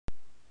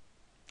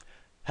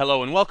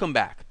Hello and welcome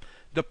back.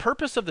 The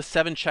purpose of the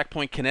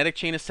 7-checkpoint kinetic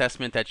chain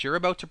assessment that you're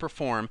about to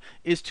perform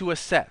is to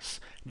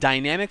assess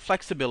dynamic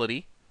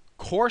flexibility,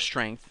 core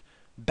strength,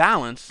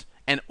 balance,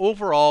 and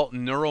overall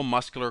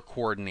neuromuscular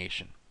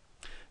coordination.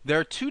 There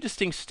are two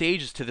distinct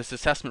stages to this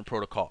assessment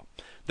protocol.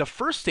 The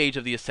first stage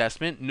of the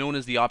assessment, known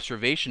as the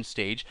observation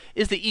stage,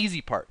 is the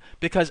easy part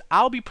because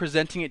I'll be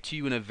presenting it to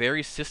you in a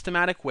very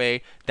systematic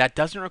way that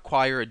doesn't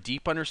require a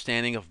deep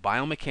understanding of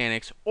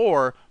biomechanics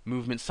or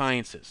movement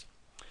sciences.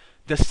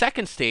 The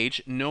second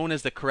stage, known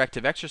as the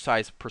corrective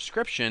exercise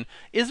prescription,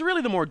 is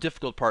really the more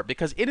difficult part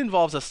because it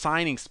involves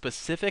assigning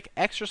specific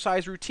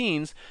exercise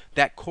routines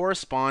that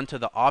correspond to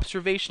the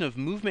observation of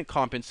movement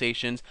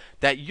compensations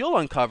that you'll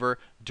uncover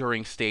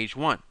during stage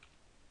 1.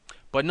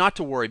 But not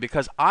to worry,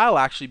 because I'll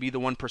actually be the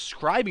one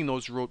prescribing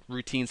those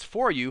routines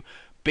for you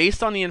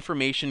based on the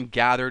information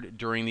gathered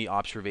during the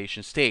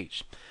observation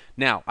stage.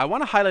 Now, I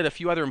want to highlight a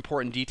few other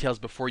important details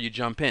before you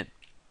jump in.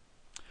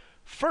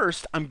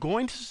 First, I'm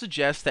going to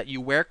suggest that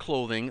you wear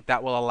clothing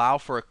that will allow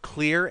for a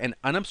clear and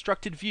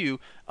unobstructed view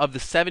of the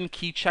 7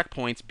 key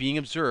checkpoints being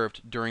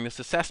observed during this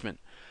assessment.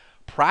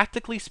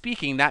 Practically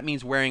speaking, that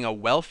means wearing a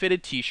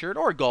well-fitted t-shirt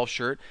or a golf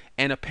shirt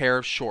and a pair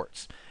of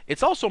shorts.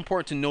 It's also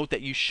important to note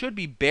that you should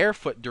be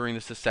barefoot during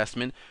this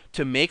assessment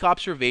to make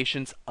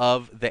observations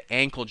of the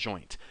ankle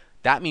joint.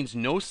 That means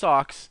no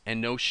socks and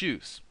no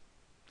shoes.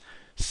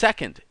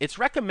 Second, it's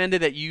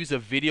recommended that you use a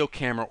video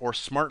camera or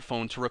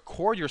smartphone to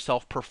record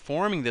yourself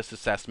performing this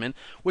assessment,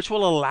 which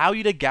will allow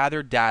you to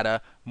gather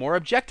data more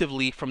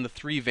objectively from the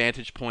 3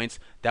 vantage points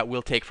that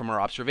we'll take from our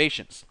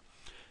observations.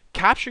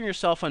 Capturing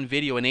yourself on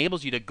video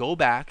enables you to go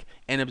back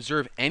and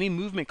observe any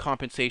movement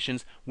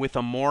compensations with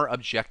a more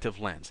objective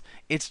lens.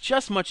 It's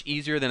just much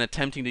easier than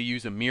attempting to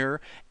use a mirror,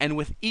 and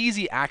with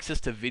easy access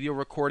to video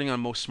recording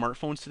on most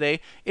smartphones today,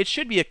 it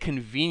should be a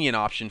convenient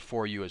option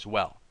for you as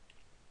well.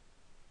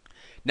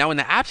 Now, in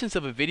the absence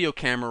of a video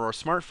camera or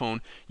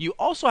smartphone, you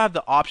also have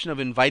the option of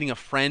inviting a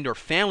friend or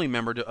family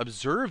member to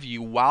observe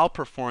you while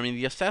performing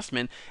the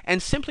assessment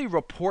and simply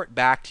report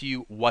back to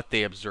you what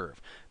they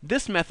observe.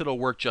 This method will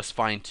work just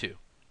fine too.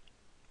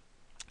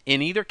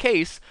 In either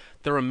case,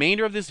 the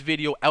remainder of this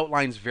video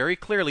outlines very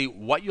clearly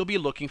what you'll be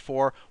looking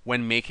for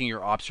when making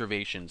your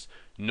observations.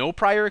 No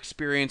prior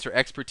experience or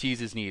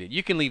expertise is needed.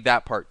 You can leave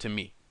that part to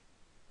me.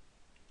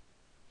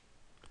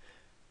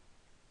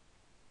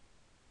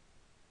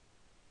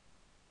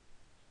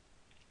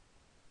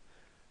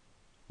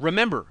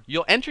 Remember,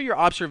 you'll enter your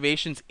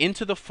observations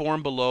into the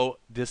form below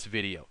this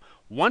video.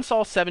 Once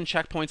all 7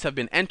 checkpoints have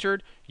been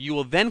entered, you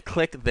will then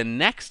click the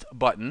Next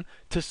button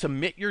to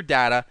submit your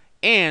data,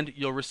 and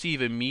you'll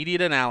receive immediate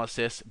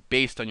analysis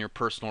based on your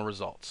personal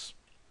results.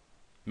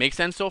 Make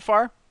sense so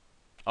far?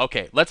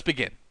 Okay, let's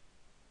begin.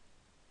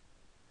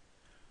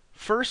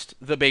 First,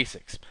 the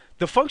basics.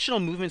 The functional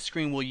movement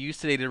screen we'll use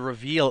today to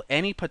reveal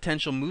any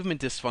potential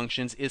movement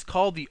dysfunctions is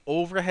called the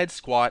overhead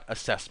squat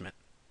assessment.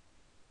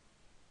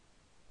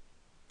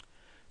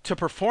 To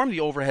perform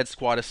the overhead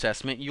squat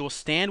assessment, you will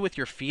stand with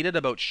your feet at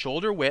about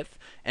shoulder width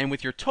and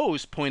with your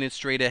toes pointed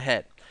straight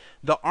ahead.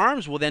 The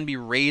arms will then be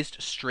raised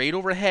straight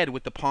overhead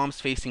with the palms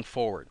facing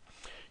forward.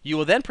 You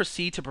will then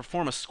proceed to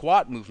perform a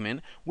squat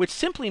movement, which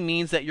simply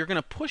means that you're going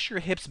to push your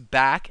hips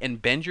back and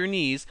bend your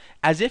knees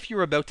as if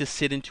you're about to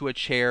sit into a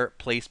chair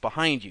placed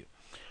behind you.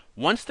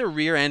 Once the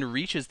rear end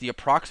reaches the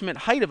approximate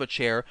height of a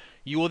chair,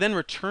 you will then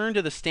return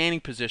to the standing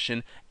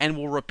position and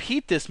will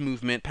repeat this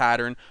movement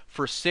pattern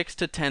for 6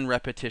 to 10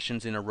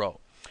 repetitions in a row.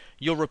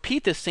 You'll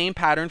repeat the same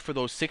pattern for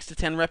those 6 to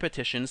 10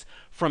 repetitions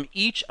from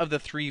each of the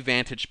 3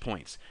 vantage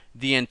points: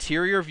 the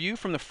anterior view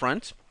from the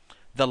front,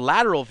 the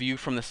lateral view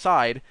from the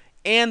side,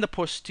 and the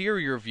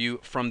posterior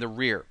view from the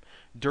rear.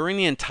 During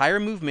the entire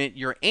movement,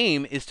 your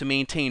aim is to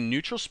maintain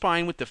neutral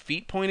spine with the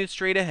feet pointed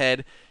straight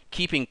ahead,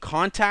 keeping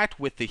contact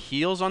with the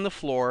heels on the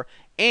floor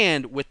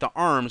and with the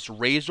arms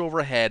raised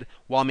overhead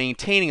while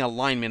maintaining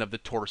alignment of the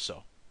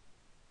torso.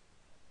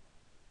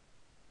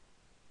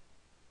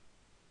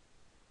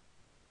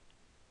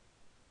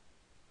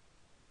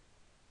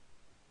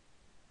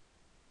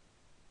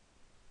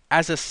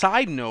 As a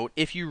side note,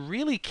 if you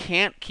really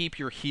can't keep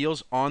your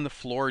heels on the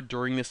floor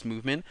during this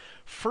movement,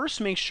 first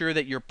make sure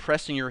that you're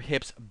pressing your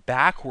hips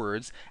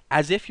backwards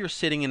as if you're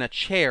sitting in a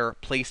chair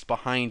placed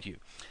behind you,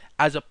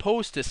 as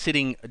opposed to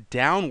sitting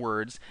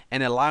downwards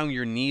and allowing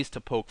your knees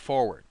to poke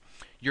forward.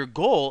 Your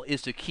goal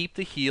is to keep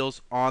the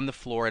heels on the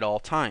floor at all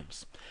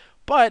times.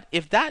 But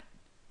if that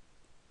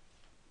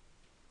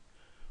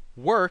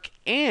work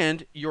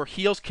and your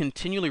heels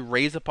continually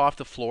raise up off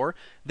the floor,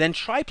 then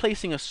try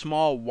placing a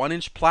small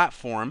 1-inch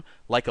platform,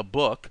 like a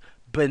book,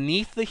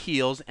 beneath the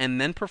heels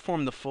and then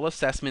perform the full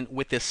assessment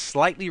with this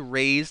slightly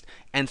raised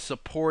and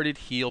supported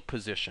heel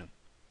position.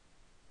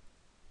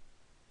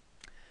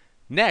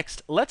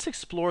 Next, let's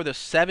explore the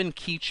 7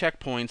 key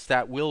checkpoints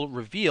that will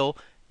reveal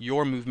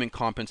your movement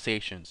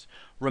compensations.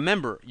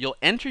 Remember, you'll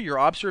enter your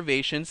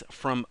observations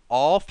from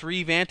all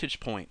 3 vantage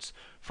points,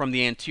 from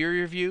the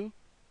anterior view,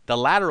 the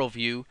lateral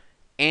view,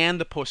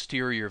 and the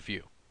posterior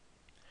view.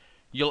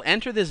 You'll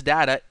enter this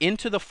data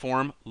into the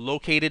form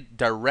located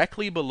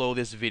directly below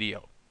this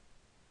video.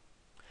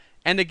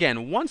 And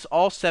again, once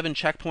all 7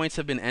 checkpoints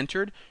have been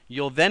entered,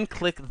 you'll then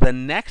click the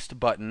Next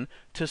button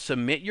to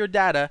submit your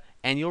data,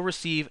 and you'll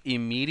receive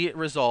immediate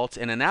results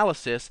and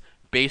analysis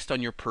based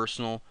on your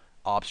personal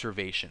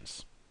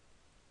observations.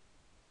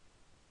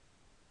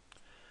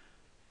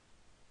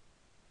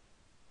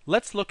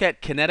 Let's look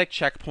at kinetic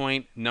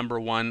checkpoint number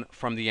 1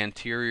 from the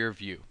anterior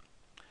view.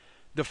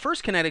 The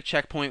first kinetic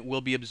checkpoint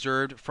will be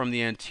observed from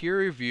the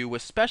anterior view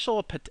with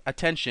special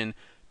attention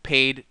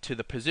paid to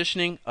the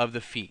positioning of the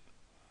feet.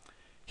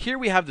 Here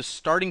we have the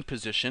starting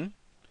position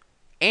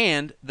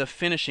and the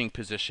finishing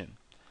position.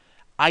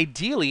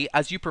 Ideally,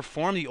 as you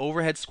perform the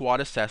overhead squat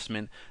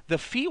assessment, the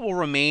feet will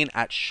remain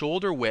at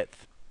shoulder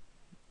width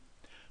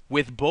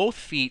with both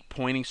feet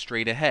pointing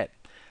straight ahead.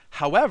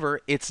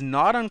 However, it's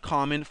not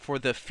uncommon for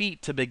the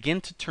feet to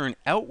begin to turn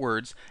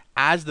outwards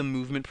as the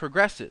movement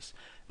progresses.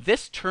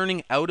 This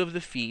turning out of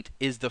the feet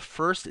is the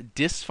first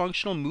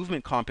dysfunctional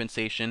movement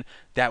compensation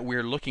that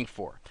we're looking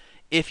for.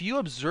 If you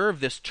observe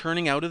this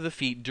turning out of the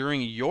feet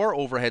during your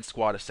overhead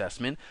squat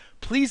assessment,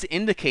 please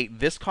indicate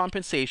this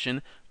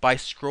compensation by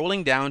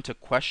scrolling down to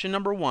question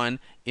number 1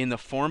 in the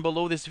form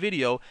below this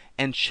video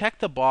and check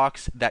the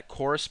box that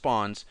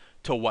corresponds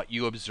to what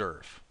you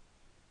observe.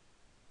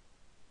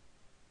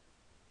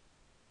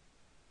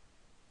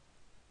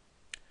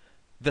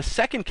 The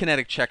second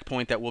kinetic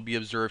checkpoint that will be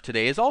observed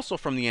today is also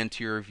from the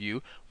anterior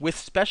view with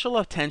special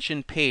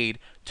attention paid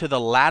to the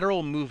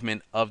lateral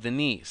movement of the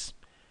knees.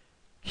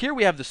 Here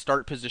we have the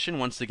start position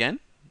once again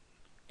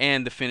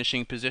and the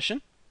finishing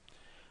position.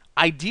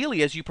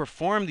 Ideally, as you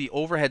perform the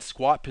overhead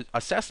squat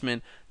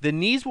assessment, the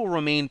knees will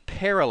remain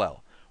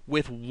parallel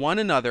with one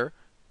another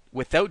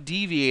without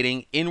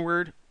deviating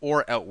inward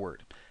or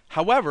outward.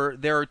 However,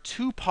 there are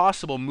 2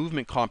 possible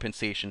movement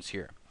compensations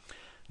here.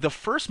 The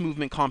first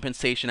movement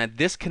compensation at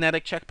this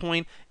kinetic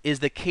checkpoint is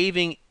the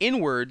caving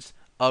inwards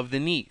of the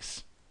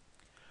knees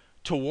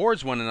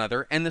towards one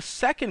another, and the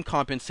second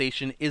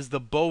compensation is the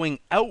bowing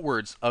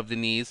outwards of the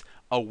knees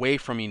away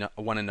from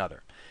one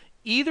another.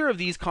 Either of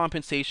these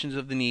compensations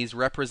of the knees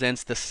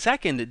represents the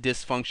second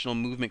dysfunctional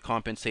movement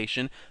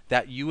compensation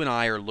that you and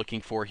I are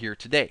looking for here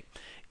today.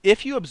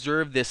 If you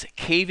observe this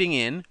caving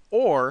in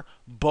or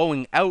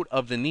bowing out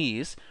of the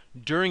knees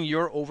during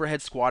your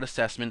overhead squat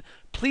assessment,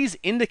 please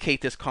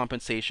indicate this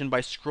compensation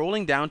by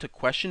scrolling down to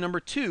question number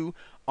 2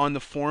 on the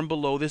form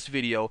below this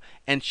video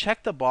and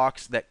check the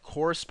box that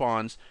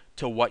corresponds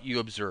to what you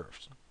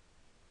observed.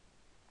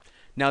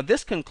 Now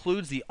this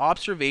concludes the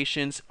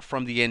observations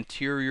from the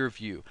anterior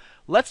view.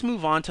 Let's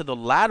move on to the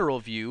lateral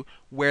view,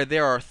 where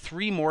there are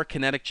 3 more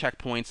kinetic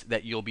checkpoints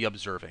that you'll be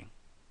observing.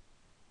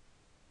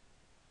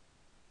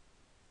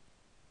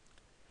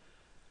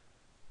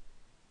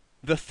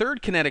 The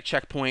third kinetic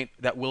checkpoint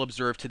that we'll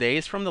observe today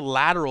is from the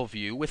lateral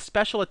view with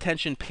special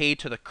attention paid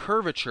to the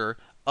curvature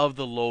of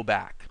the low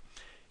back.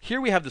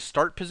 Here we have the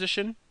start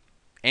position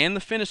and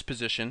the finish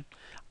position.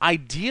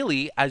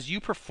 Ideally, as you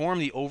perform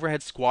the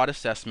overhead squat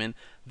assessment,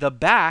 the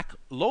back,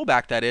 low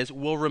back that is,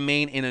 will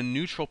remain in a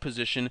neutral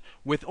position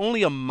with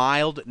only a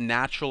mild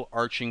natural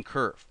arching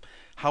curve.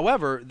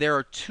 However, there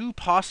are 2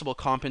 possible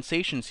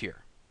compensations here.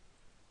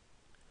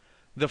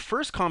 The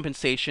first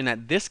compensation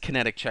at this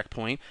kinetic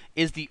checkpoint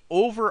is the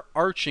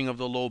overarching of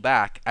the low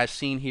back as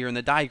seen here in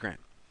the diagram.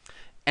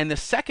 And the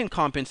second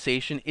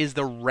compensation is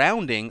the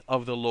rounding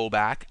of the low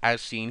back as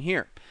seen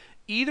here.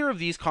 Either of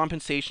these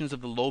compensations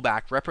of the low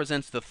back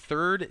represents the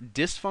third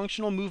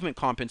dysfunctional movement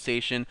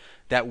compensation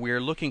that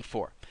we're looking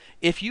for.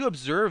 If you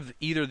observe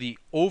either the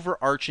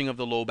overarching of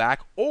the low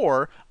back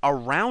or a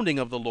rounding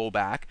of the low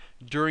back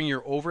during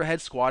your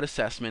overhead squat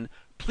assessment,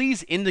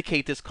 please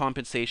indicate this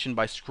compensation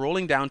by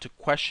scrolling down to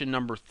question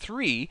number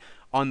 3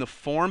 on the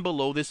form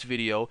below this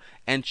video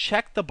and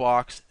check the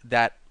box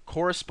that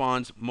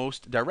corresponds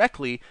most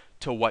directly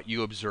to what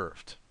you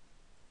observed.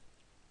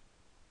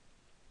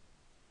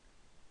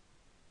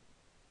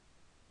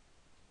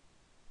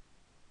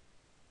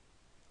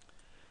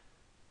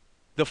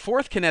 The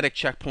fourth kinetic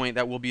checkpoint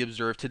that will be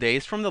observed today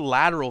is from the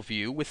lateral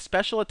view with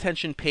special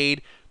attention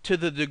paid to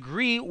the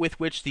degree with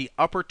which the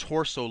upper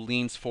torso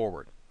leans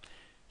forward.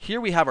 Here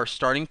we have our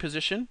starting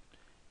position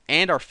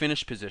and our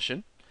finish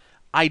position.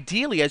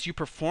 Ideally, as you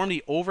perform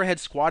the overhead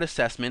squat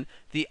assessment,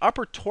 the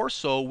upper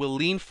torso will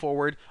lean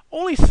forward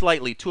only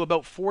slightly to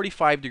about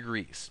 45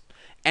 degrees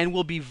and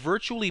will be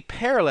virtually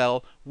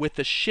parallel with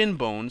the shin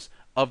bones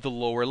of the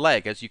lower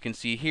leg, as you can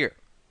see here.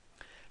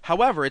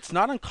 However, it's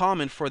not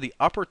uncommon for the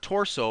upper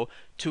torso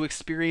to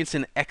experience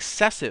an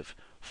excessive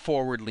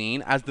forward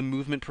lean as the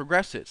movement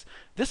progresses.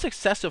 This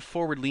excessive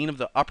forward lean of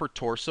the upper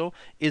torso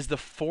is the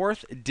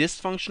 4th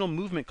dysfunctional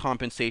movement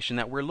compensation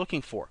that we're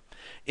looking for.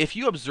 If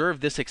you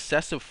observe this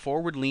excessive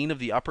forward lean of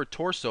the upper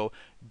torso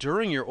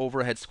during your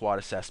overhead squat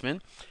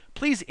assessment,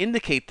 please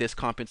indicate this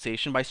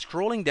compensation by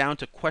scrolling down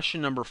to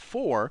question number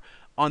 4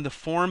 on the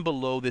form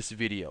below this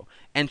video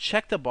and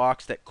check the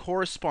box that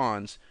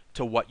corresponds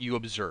to what you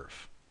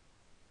observe.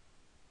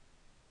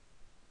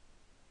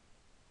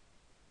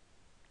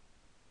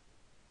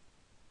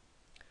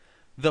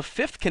 The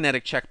fifth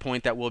kinetic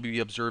checkpoint that we'll be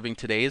observing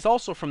today is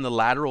also from the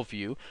lateral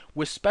view,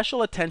 with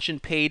special attention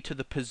paid to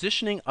the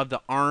positioning of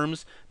the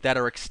arms that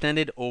are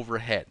extended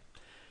overhead.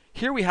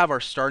 Here we have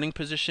our starting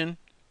position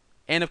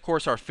and of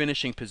course our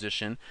finishing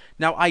position.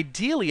 Now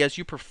ideally, as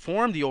you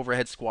perform the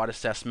overhead squat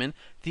assessment,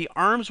 the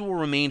arms will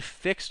remain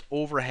fixed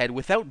overhead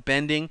without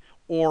bending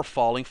or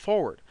falling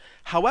forward.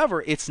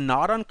 However, it's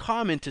not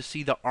uncommon to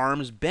see the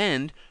arms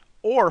bend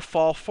or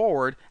fall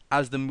forward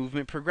as the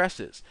movement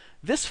progresses.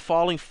 This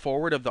falling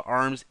forward of the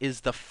arms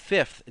is the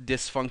fifth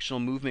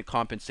dysfunctional movement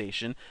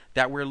compensation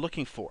that we're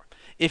looking for.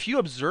 If you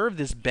observe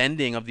this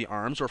bending of the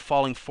arms or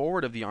falling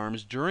forward of the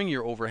arms during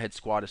your overhead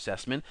squat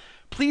assessment,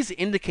 please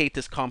indicate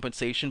this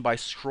compensation by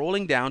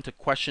scrolling down to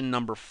question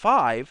number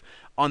 5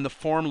 on the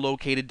form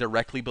located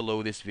directly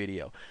below this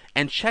video,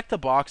 and check the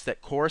box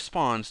that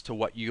corresponds to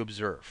what you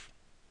observe.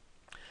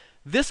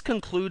 This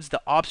concludes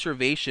the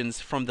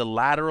observations from the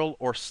lateral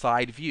or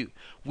side view.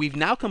 We've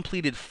now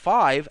completed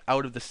 5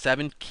 out of the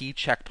 7 key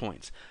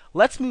checkpoints.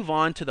 Let's move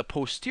on to the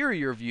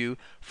posterior view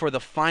for the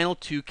final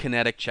 2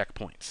 kinetic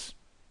checkpoints.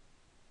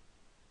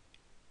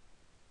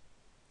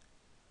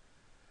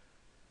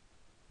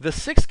 The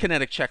sixth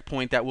kinetic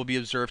checkpoint that will be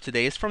observed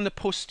today is from the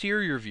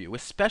posterior view,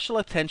 with special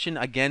attention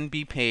again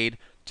be paid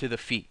to the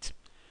feet.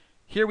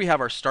 Here we have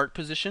our start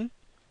position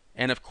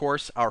and of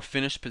course our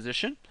finish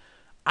position.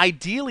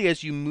 Ideally,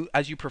 as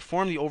you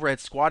perform the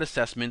overhead squat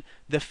assessment,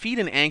 the feet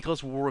and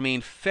ankles will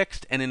remain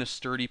fixed and in a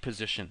sturdy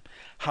position.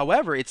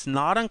 However, it's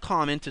not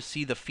uncommon to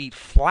see the feet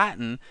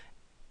flatten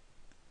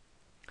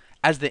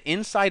as the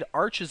inside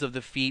arches of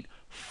the feet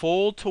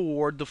fold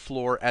toward the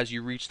floor as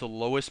you reach the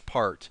lowest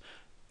part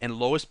and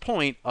lowest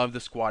point of the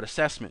squat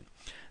assessment.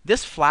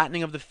 This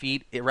flattening of the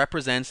feet, it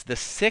represents the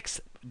 6th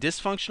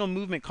dysfunctional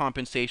movement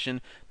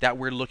compensation that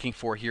we're looking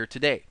for here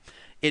today.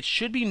 It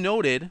should be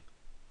noted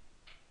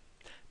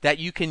that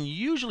you can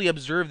usually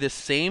observe this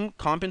same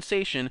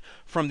compensation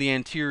from the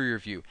anterior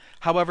view.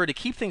 However, to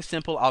keep things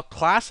simple, I'll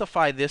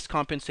classify this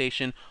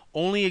compensation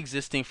only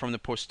existing from the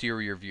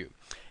posterior view.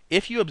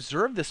 If you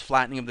observe this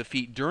flattening of the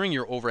feet during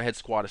your overhead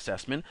squat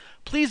assessment,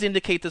 please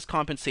indicate this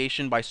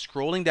compensation by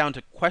scrolling down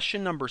to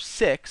question number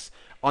 6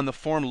 on the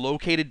form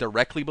located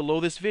directly below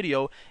this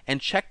video,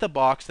 and check the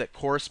box that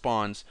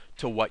corresponds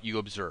to what you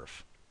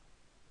observe.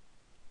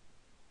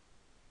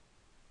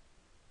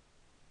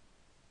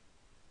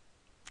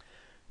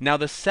 Now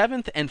the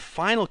 7th and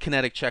final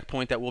kinetic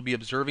checkpoint that we'll be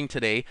observing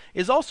today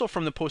is also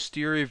from the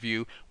posterior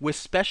view, with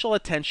special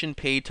attention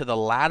paid to the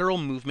lateral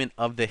movement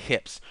of the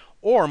hips,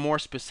 or more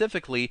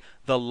specifically,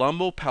 the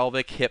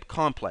lumbopelvic hip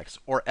complex,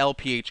 or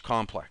LPH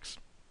complex.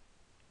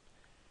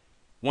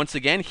 Once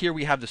again, here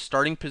we have the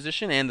starting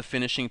position and the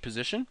finishing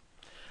position.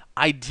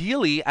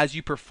 Ideally, as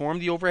you perform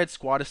the overhead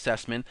squat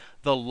assessment,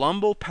 the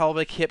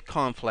lumbopelvic hip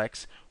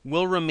complex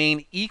will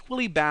remain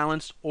equally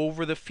balanced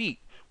over the feet,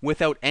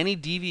 without any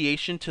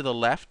deviation to the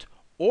left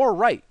or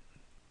right.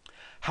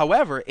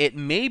 However, it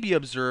may be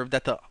observed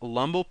that the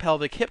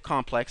lumbopelvic hip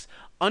complex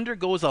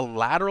undergoes a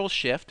lateral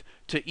shift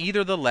to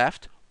either the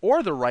left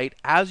or the right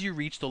as you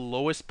reach the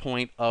lowest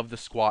point of the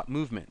squat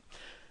movement.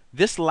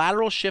 This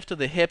lateral shift of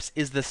the hips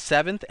is the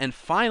 7th and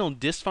final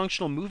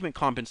dysfunctional movement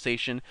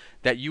compensation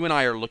that you and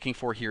I are looking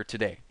for here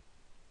today.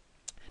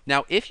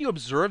 Now, if you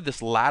observe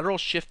this lateral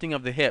shifting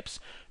of the hips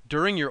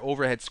during your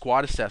overhead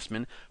squat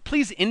assessment,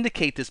 please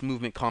indicate this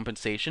movement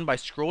compensation by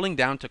scrolling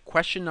down to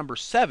question number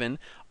 7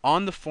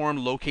 on the form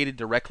located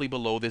directly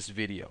below this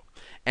video,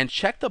 and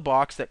check the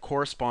box that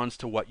corresponds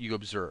to what you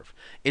observe.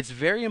 It's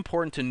very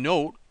important to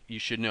note, you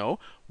should know,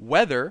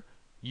 whether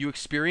you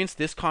experience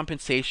this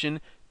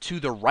compensation to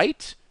the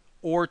right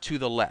or to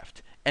the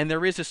left, and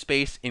there is a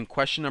space in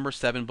question number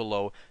 7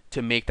 below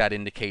to make that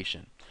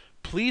indication.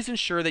 Please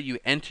ensure that you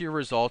enter your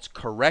results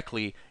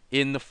correctly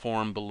in the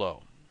form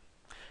below.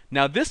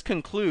 Now this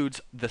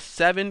concludes the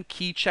 7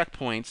 key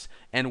checkpoints,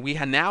 and we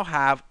now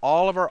have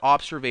all of our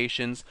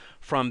observations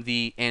from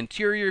the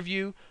anterior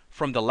view,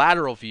 from the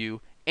lateral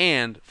view,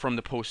 and from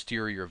the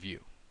posterior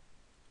view.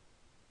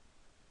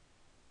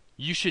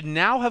 You should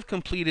now have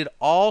completed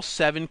all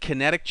 7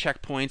 kinetic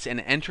checkpoints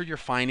and entered your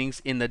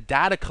findings in the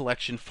data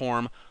collection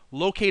form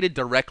located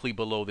directly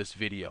below this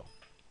video.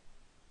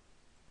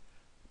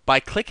 By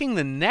clicking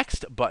the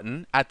Next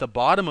button at the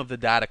bottom of the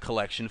data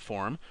collection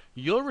form,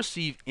 you'll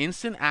receive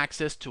instant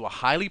access to a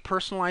highly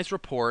personalized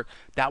report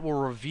that will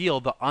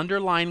reveal the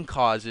underlying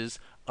causes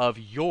of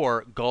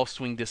your golf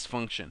swing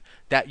dysfunction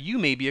that you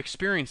may be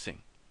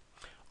experiencing.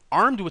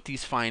 Armed with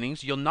these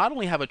findings, you'll not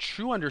only have a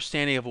true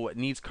understanding of what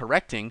needs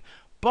correcting,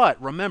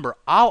 but remember,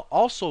 I'll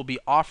also be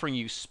offering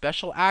you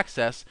special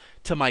access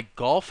to my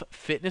Golf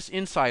Fitness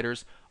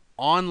Insiders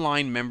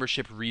online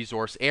membership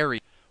resource area,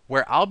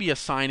 where I'll be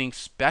assigning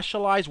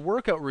specialized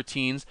workout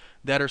routines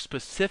that are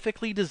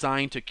specifically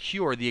designed to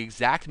cure the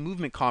exact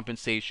movement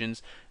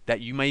compensations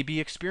that you may be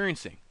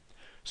experiencing,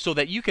 so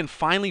that you can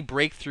finally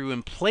break through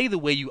and play the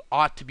way you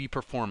ought to be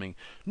performing,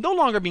 no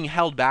longer being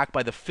held back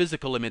by the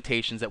physical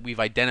limitations that we've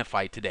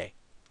identified today.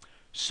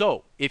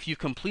 So, if you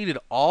completed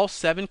all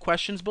 7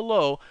 questions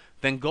below,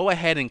 then go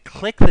ahead and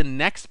click the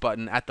Next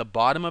button at the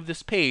bottom of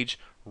this page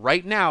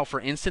right now for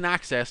instant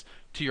access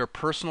to your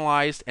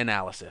personalized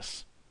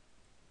analysis.